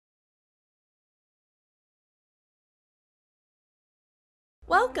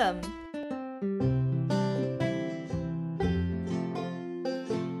Welcome!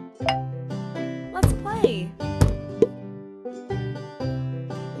 Let's play!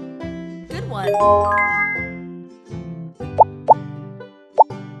 Good one!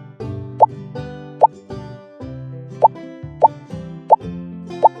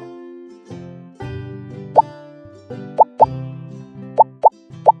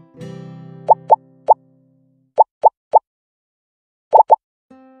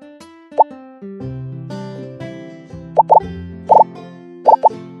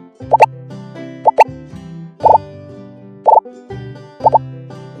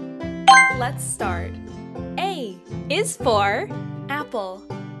 Let's start. A is for apple.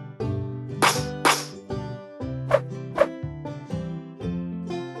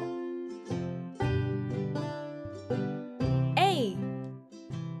 A.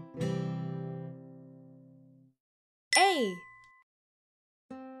 A.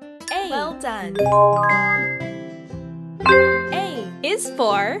 A. Well done. A is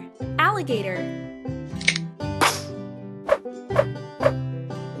for alligator.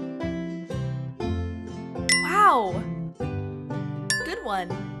 Wow! Good one.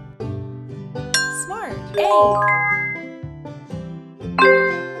 Smart.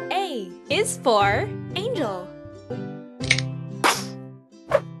 A is for angel.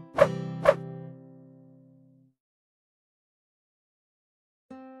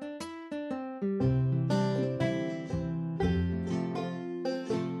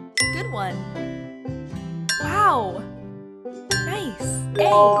 Good one. Wow! Nice.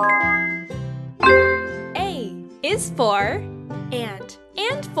 A is for ant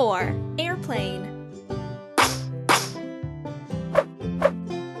and for airplane.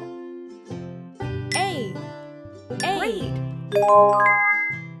 A. Great.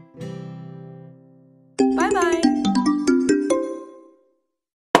 Bye-bye.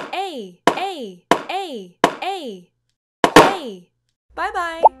 A.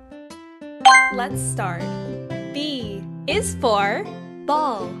 Bye-bye. Let's start. B is for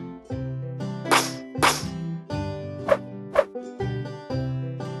ball.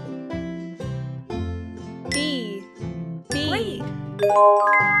 B. Great.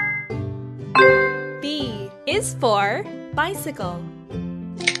 B is for bicycle.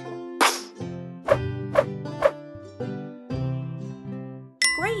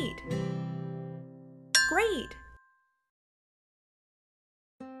 Great. Great.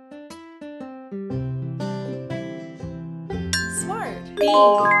 Smart.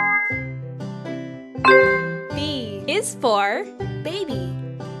 B is for baby.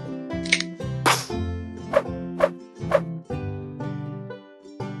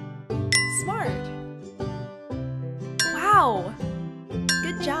 Smart. Wow.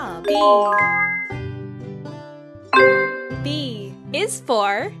 Good job. B is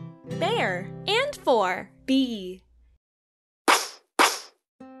for bear and for bee.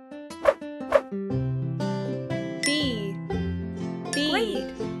 B. Great.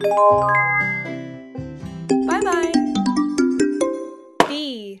 Bye-bye.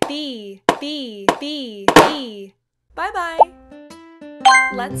 B. Bye-bye.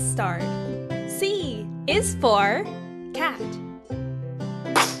 Let's start. C is for cat.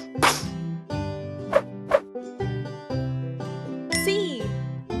 C.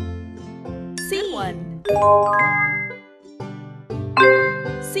 Good one.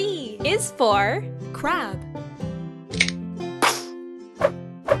 C is for crab.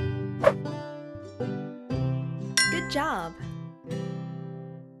 Good job.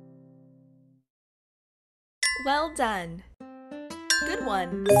 Well done. Good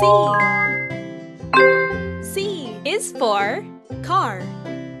one. C is for car.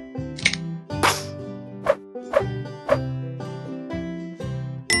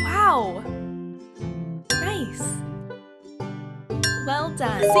 Wow! Nice. Well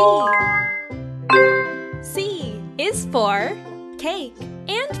done. C is for cake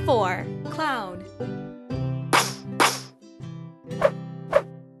and for clown.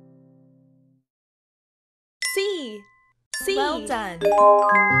 C. Well done.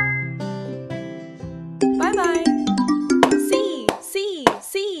 Bye-bye. C.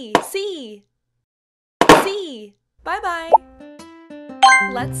 Bye-bye.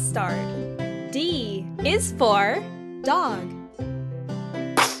 Let's start. D is for dog.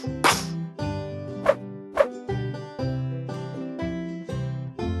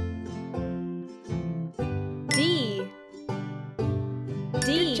 D.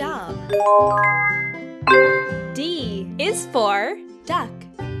 Good job. D is for duck.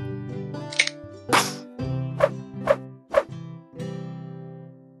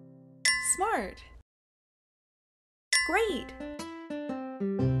 Smart. Great.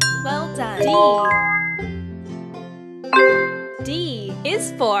 Well done. D. D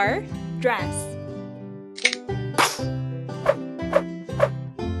is for dress.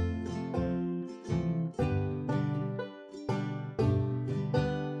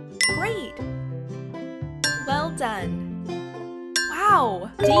 Great. Well done.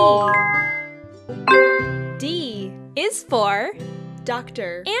 Wow. D. D is for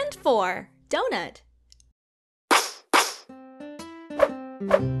doctor and for donut.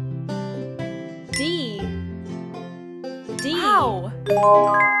 D. D. Wow.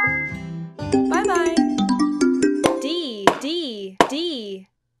 Bye-bye. D. D. D.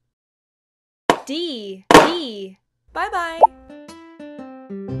 D. D. Bye-bye.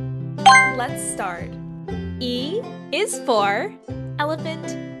 Let's start. E is for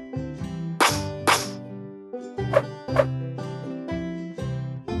elephant.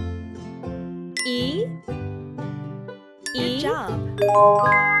 E. Good job.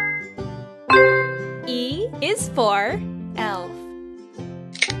 E is for elf.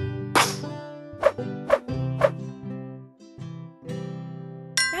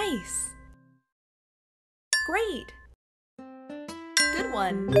 Nice. Great. Good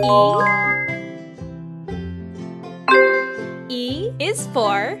one. E. E is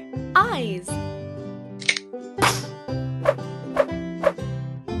for eyes.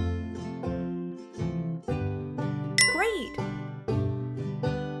 Great.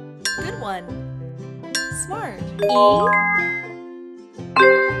 Good one. Smart. E.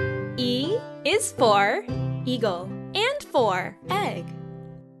 E is for eagle and for egg.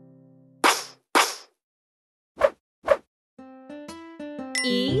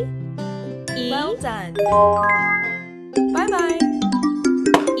 E. E. Well done. Bye-bye.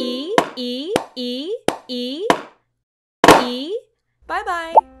 E. E. E. E. E.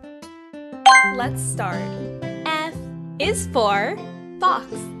 Bye-bye. Let's start. F is for fox.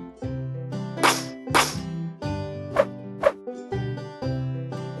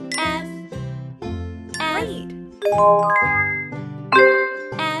 F. Great.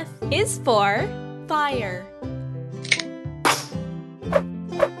 F is for fire.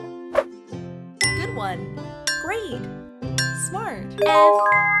 Good one. Great. Smart. F.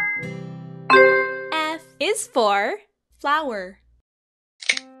 F is for flower.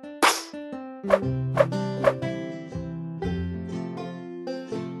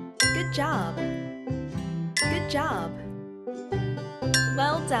 Good job. Good job.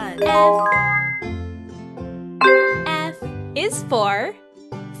 Well done. F. F is for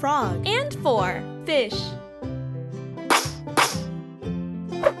frog and for fish.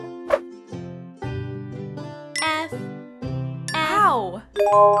 F. Ow.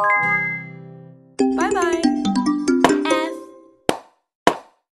 Bye-bye. F.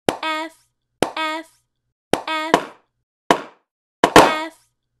 F. F. F. F.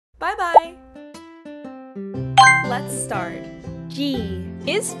 Bye-bye. Let's start. G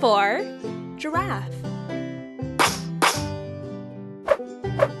is for giraffe.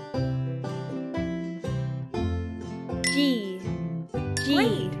 G. G.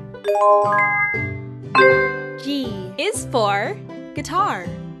 Great. G is for guitar.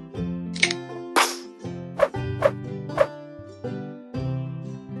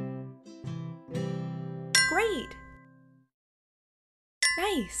 Great.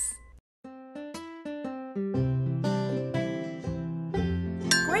 Nice.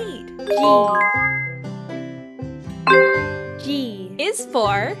 Great. G. G is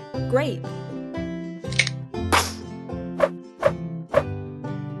for grape.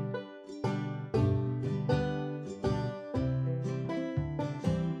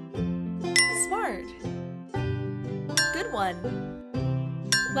 Smart. Good one.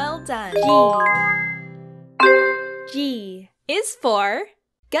 Well done. G. G is for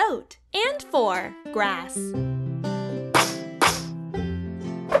goat and for grass.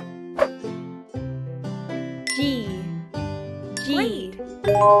 G. G.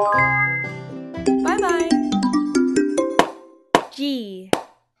 Bye-bye. G.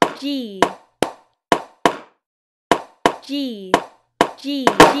 G. G. G.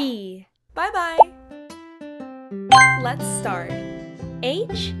 G. Bye-bye. Let's start.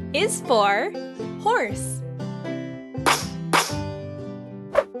 H is for horse.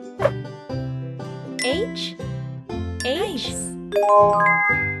 H. H.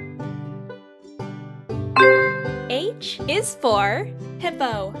 H is for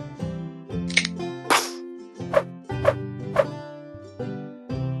hippo.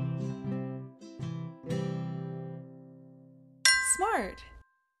 Smart.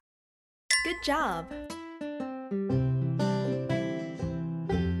 Good job.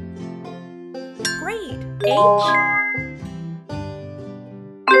 Great. H.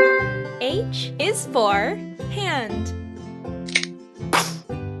 H is for hand.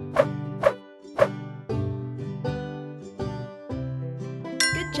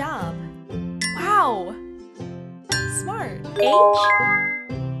 Good job. Wow! Smart.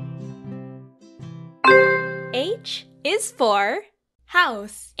 H is for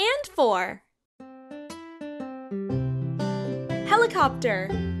house and for helicopter.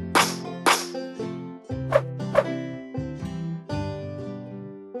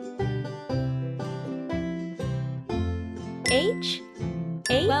 H.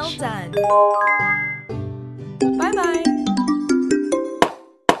 Well done. Bye-bye.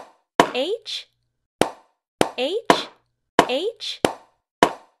 H. H. H.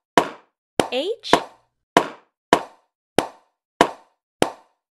 H.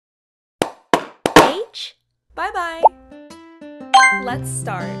 H. Bye-bye. Let's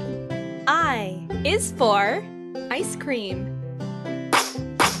start. I is for ice cream.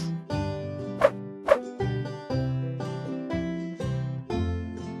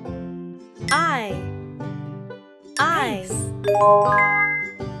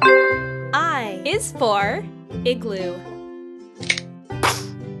 I is for igloo.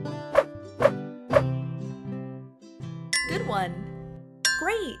 Good one.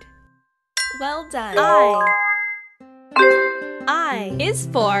 Great. Well done. I is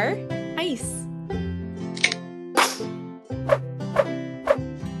for ice.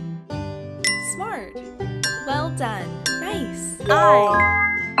 Smart. Well done. Nice.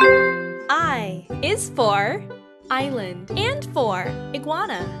 I is for island and for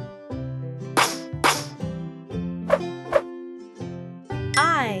iguana.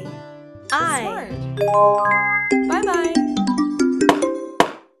 Smart. Bye-bye.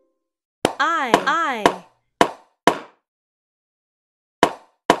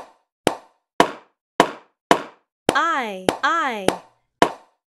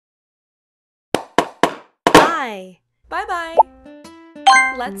 I. Bye-bye.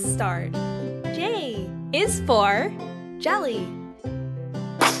 Let's start. J is for jelly.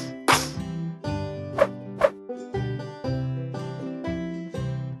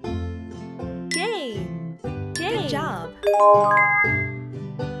 J. Good job.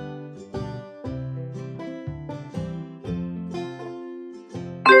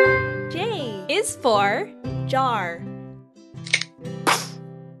 J is for jar.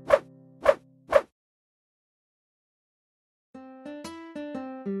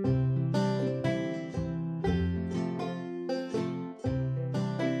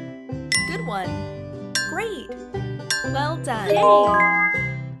 Good one. Great. Well done.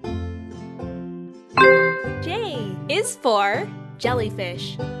 J is for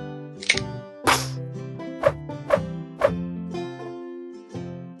jellyfish.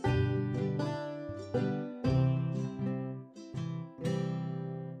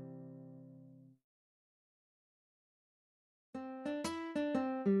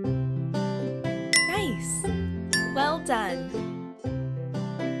 Nice. Well done.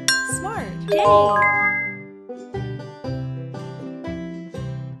 Smart. J.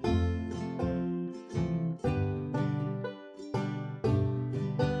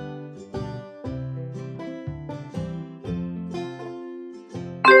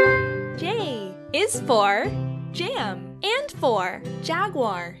 J is for jam and for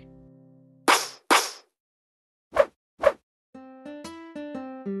jaguar.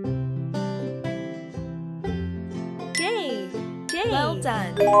 J. Well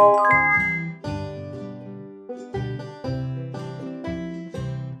done.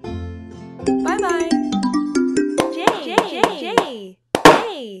 Bye-bye. J.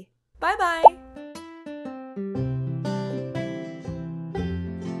 Bye-bye.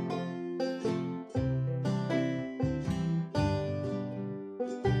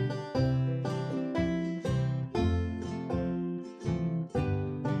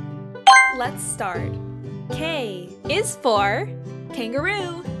 Let's start. K is for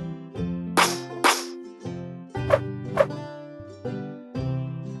kangaroo.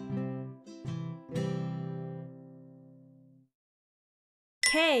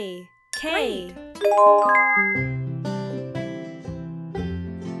 K. Great.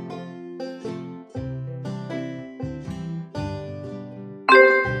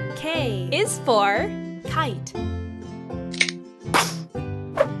 K is for kite.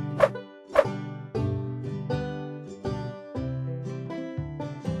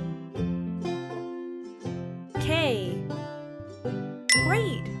 K.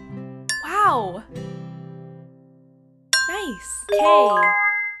 Great. Wow. Nice. K.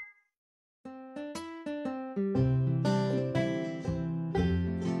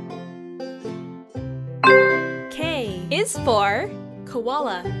 K is for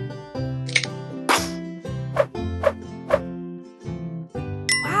koala.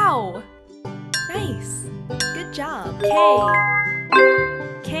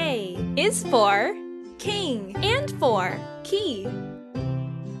 K is for king and for key.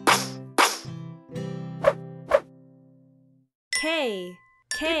 K.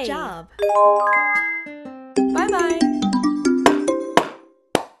 Good job. Bye-bye.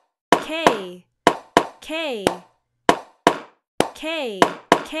 K.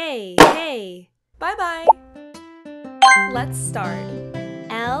 Bye-bye. Let's start.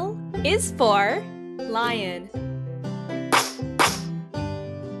 L is for lion.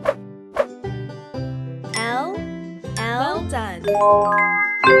 L. Well done.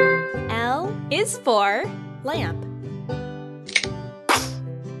 L is for lamp.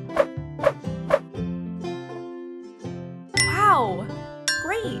 Wow!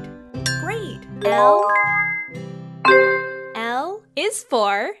 Great! L is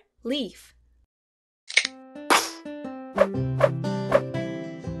for leaf.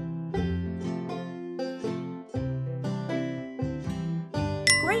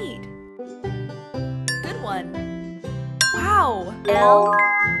 Great! Good one. Wow!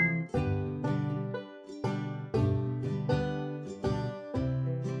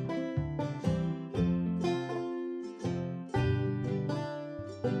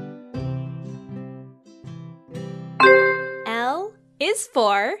 L is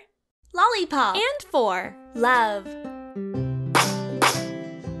for Lollipop. and for love.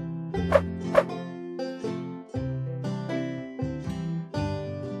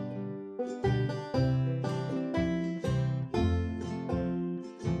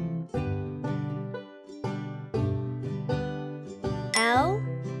 L.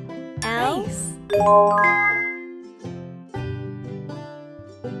 Nice.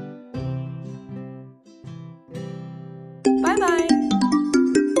 Bye-bye.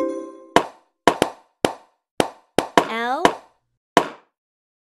 L.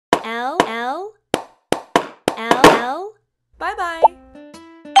 Bye-bye.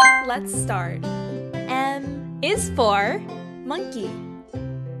 Let's start. M is for monkey.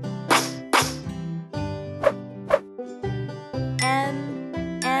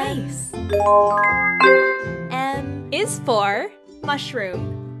 Nice. M is for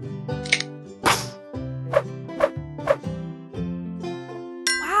mushroom.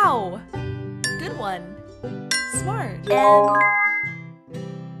 Wow! Good one. Smart.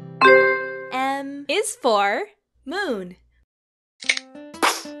 M is for moon.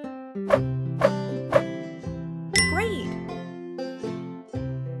 Great.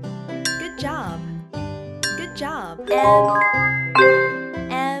 Good job.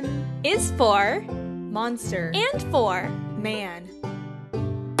 M is for monster and for man.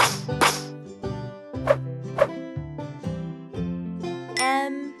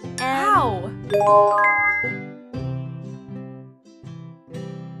 Wow.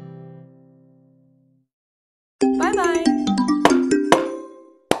 Bye-bye.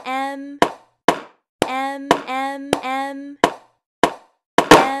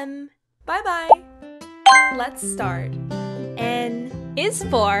 Bye-bye. Let's start. N is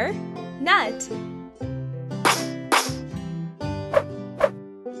for nut.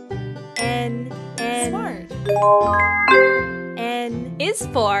 Smart. N is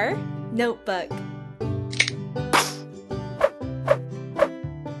for notebook.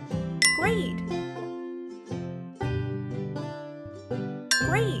 Great.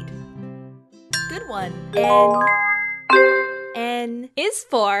 Good one. N is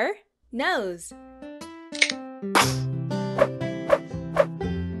for nose.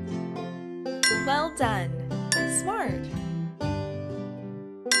 Well done. Smart.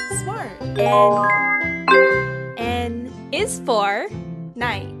 N is for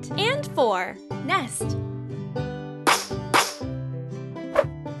night and for nest.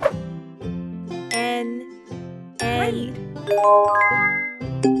 Great.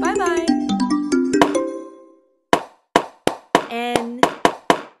 Bye-bye. N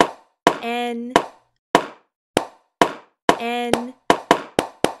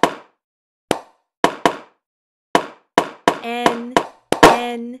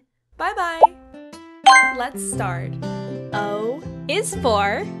Bye-bye. Let's start. O is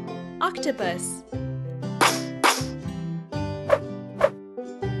for octopus.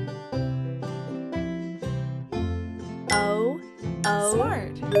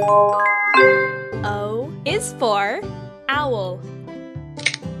 Smart. O is for owl.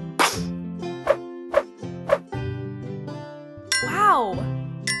 Wow.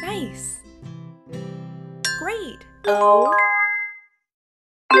 Nice. Great.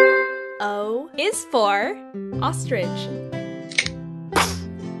 O is for ostrich.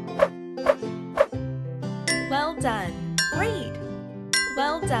 Well done. Great.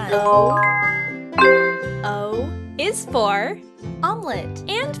 O is for omelet.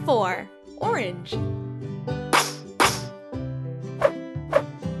 and for Orange.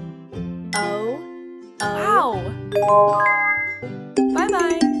 O. wow.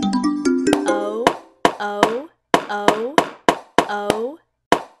 Bye-bye. O. O. O. O.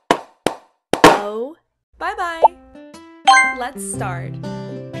 O. Bye-bye. Let's start.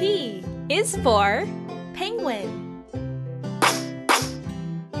 P is for Penguin.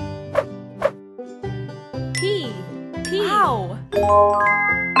 P. P. Wow.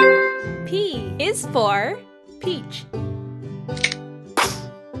 P is for Peach.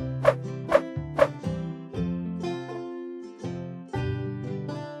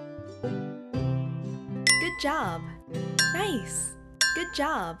 Good job. Nice. Good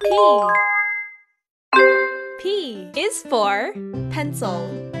job. P. P is for Pencil.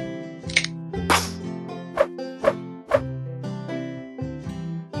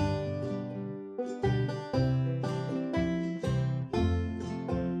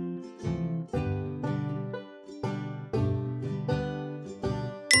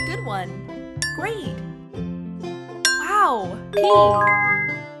 Good one. Great. Wow. P.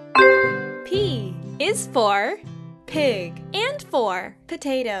 P is for Pig. and for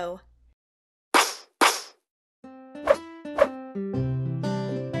Potato.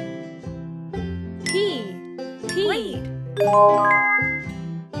 P. P. Great.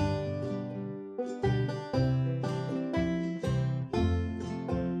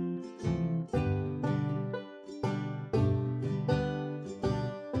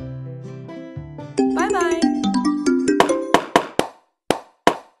 Bye-bye.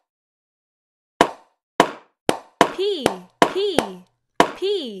 P. P.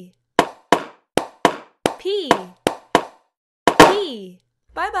 P. P. P.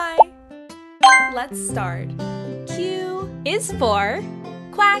 Bye-bye. Let's start. Q is for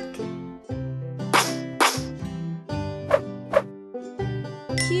quack.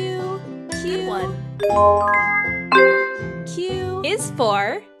 Q. Q. Good one. Q is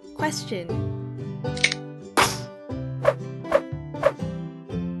for Question.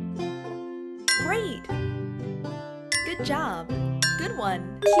 Great. Good job. Good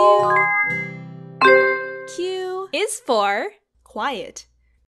one. Q. Q is for Quiet.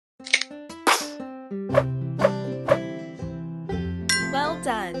 Well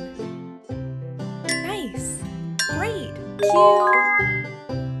done. Nice. Great. Q.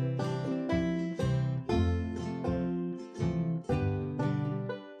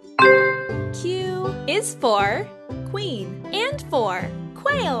 Q is for Queen. and for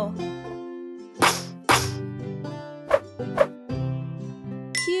quail.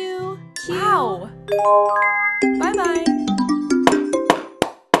 Q. Q. Wow. Bye-bye.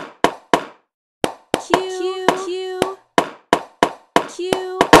 Q. Q.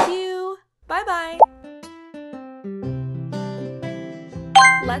 Q. Q. Bye-bye.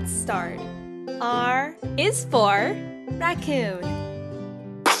 Let's start. R is for Raccoon.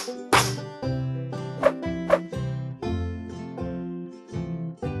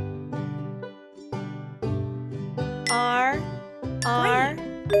 R. R.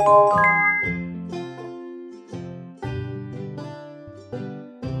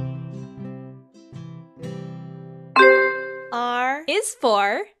 R is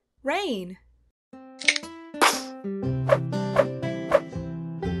for Rain.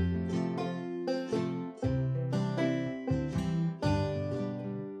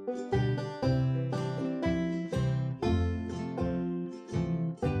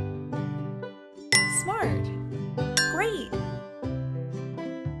 Smart. Great.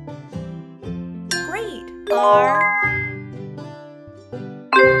 Great. R.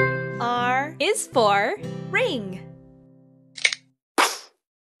 R is for Ring.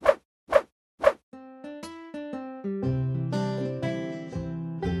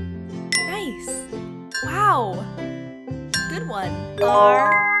 Nice. Wow. Good one.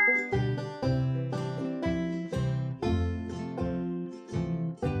 R.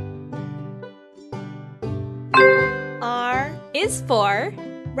 R is for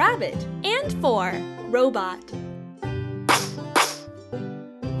Rabbit. and for Robot.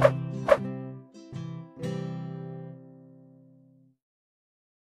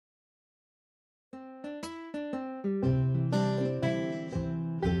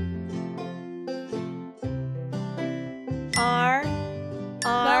 R. Well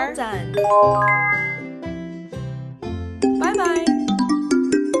R. done. Bye-bye.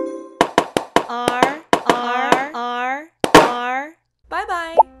 R. R. R. R.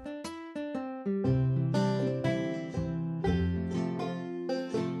 Bye-bye.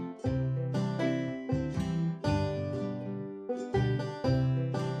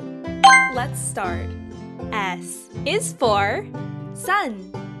 Let's start. S is for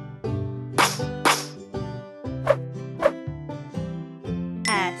sun.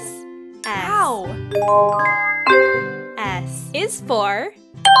 S. Ow. S is for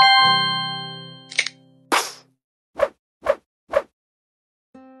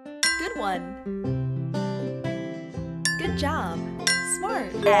Good one. Good job.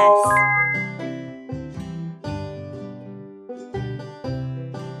 Smart. S.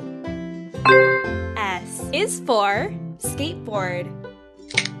 S is for Skateboard.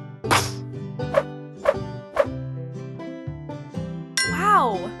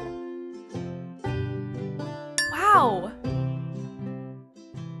 Wow. Wow.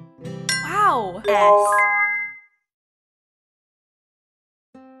 Wow.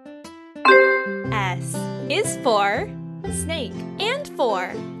 S is for Snake. and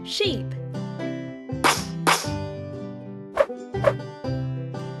for Sheep.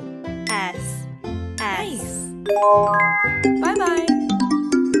 S. Nice. Bye-bye.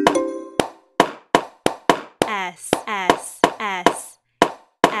 S. S. S.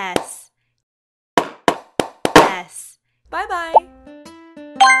 S. S. Bye-bye.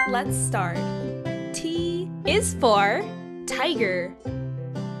 Let's start. T is for Tiger.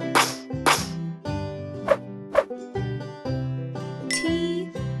 T.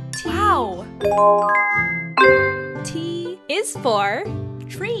 Wow. T is for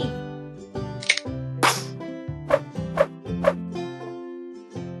Tree.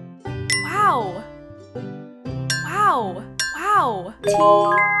 Wow. Wow. Wow.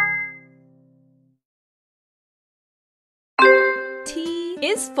 T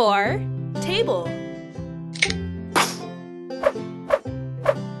is for Table.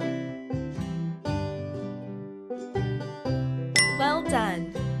 Well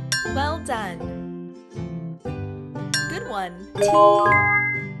done. Well done. Good one.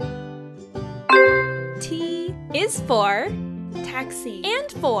 T is for Taxi.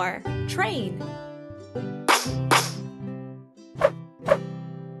 and for Train.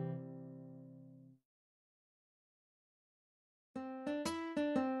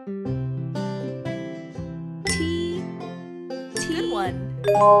 T. Good one.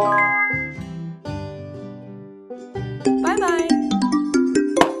 Bye-bye.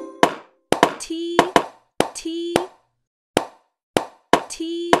 T. T.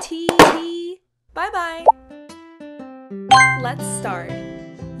 T. T. T. Bye-bye. Let's start.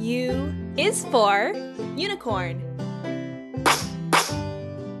 U is for Unicorn.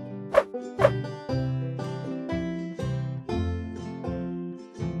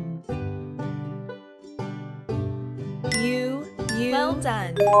 U. U. Well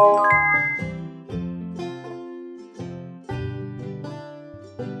done.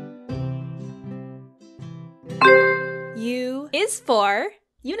 U is for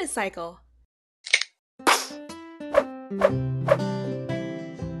Unicycle.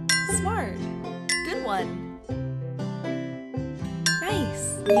 Smart. Good one.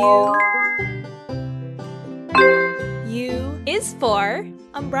 Nice. U. U is for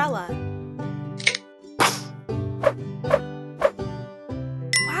Umbrella.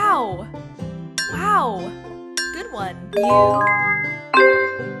 Wow. Wow. Good one. U.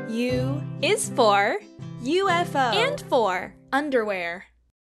 U is for UFO. and for underwear.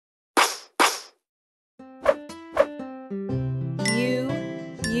 U.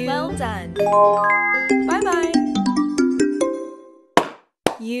 U. Well done. Bye-bye.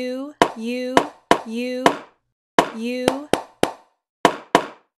 U. U. U. U.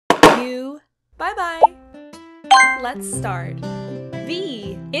 U. Bye-bye. Let's start.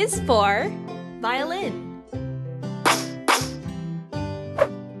 V is for Violin.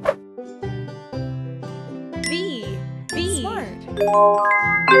 V. V. Smart.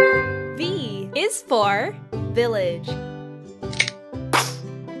 V is for Village.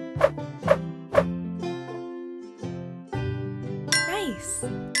 Nice.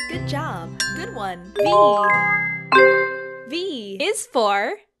 Good job. Good one. V. V is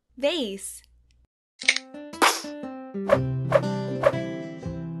for Vase.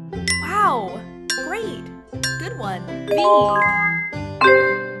 Wow. Great. Good one. V.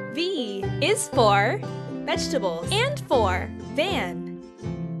 V is for Vegetables. and for Van.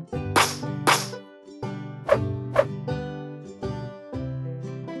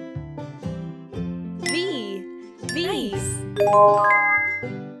 V. V. Nice.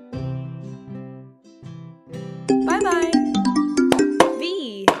 Bye-bye.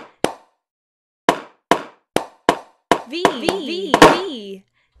 V. V. V. V. V.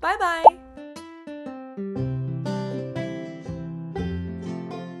 Bye-bye.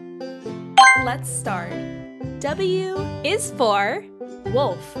 Let's start. W is for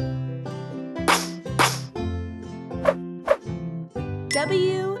Wolf.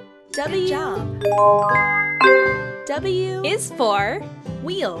 W. Good job. W is for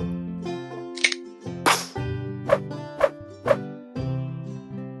wheel.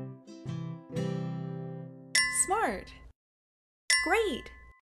 Smart. Great.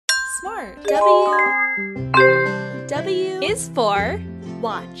 Smart. W is for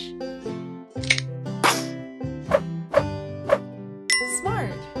watch.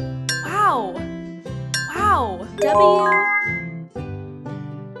 Smart. Wow. Wow.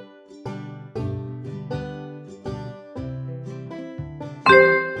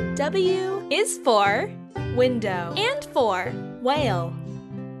 W is for window and for whale.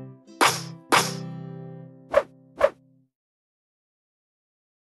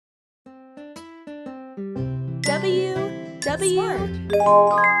 W Smart.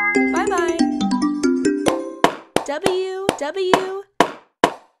 bye bye. W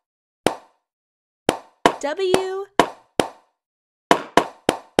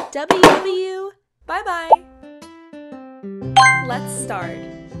bye bye. Let's start.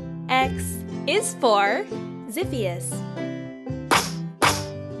 X is for Xiphias.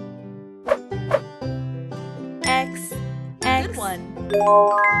 X Good one.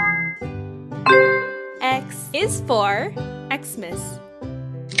 X is for Xmas.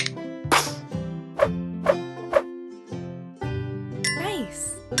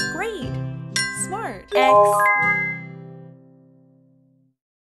 Nice. Great. Smart.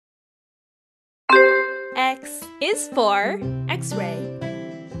 X is for X-ray.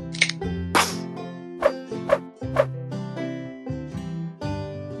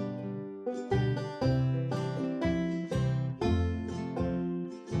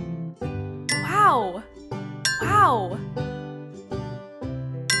 Wow. Wow.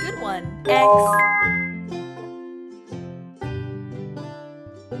 Good one.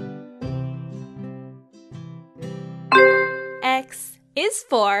 X is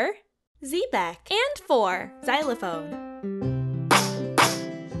for Xebec. and for Xylophone.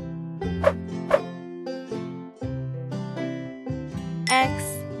 X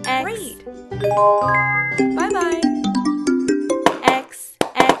Great. Bye-bye. X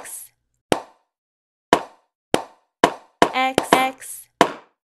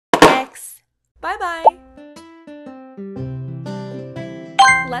Bye-bye.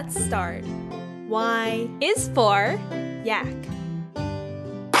 Let's start. Y is for Yak.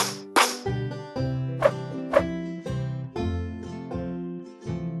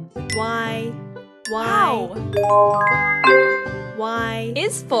 Y Wow. Y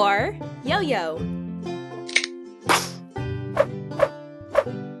is for Yo-yo.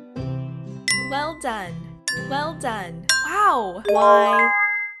 Well done. Well done. Wow.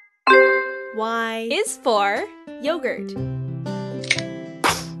 Y is for Yogurt.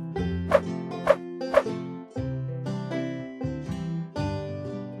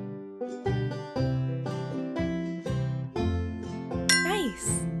 Nice.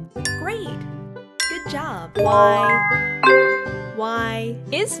 Great. Good job. Y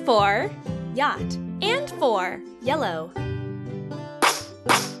is for Yacht. and for Yellow.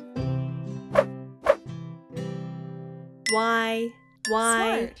 Y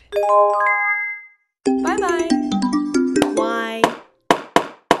Smart. Bye-bye. Y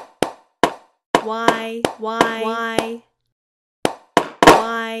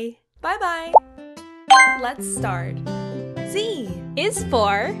Bye-bye. Let's start. Z is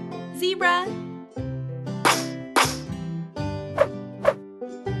for zebra.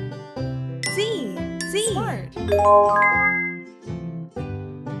 Z Smart.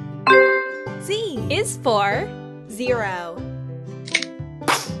 Z is for 0.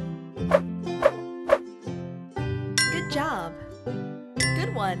 Good job.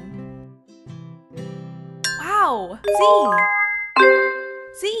 Good one. Wow.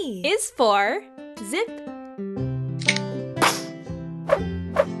 Z is for zip.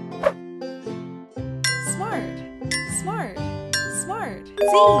 Smart.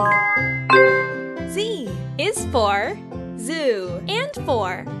 Z is for zoo and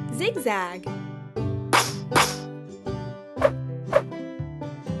for zigzag.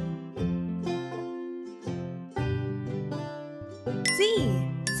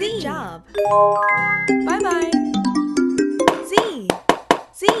 Good job. Bye-bye. Z.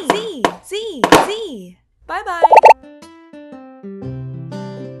 Bye-bye.